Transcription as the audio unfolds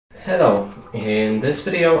Hello, in this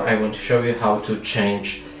video I want to show you how to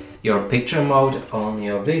change your picture mode on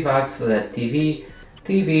your VIVAX LED TV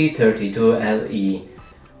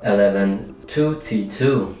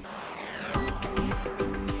TV-32LE112T2.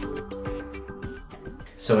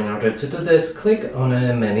 So in order to do this, click on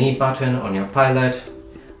a menu button on your Pilot.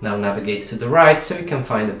 Now navigate to the right so you can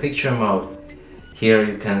find the picture mode. Here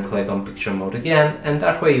you can click on picture mode again, and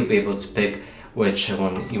that way you'll be able to pick which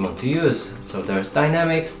one you want to use. So there's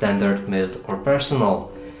dynamic, standard, mild or personal.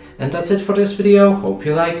 And that's it for this video. Hope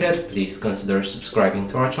you like it. Please consider subscribing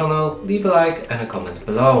to our channel, leave a like and a comment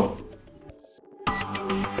below.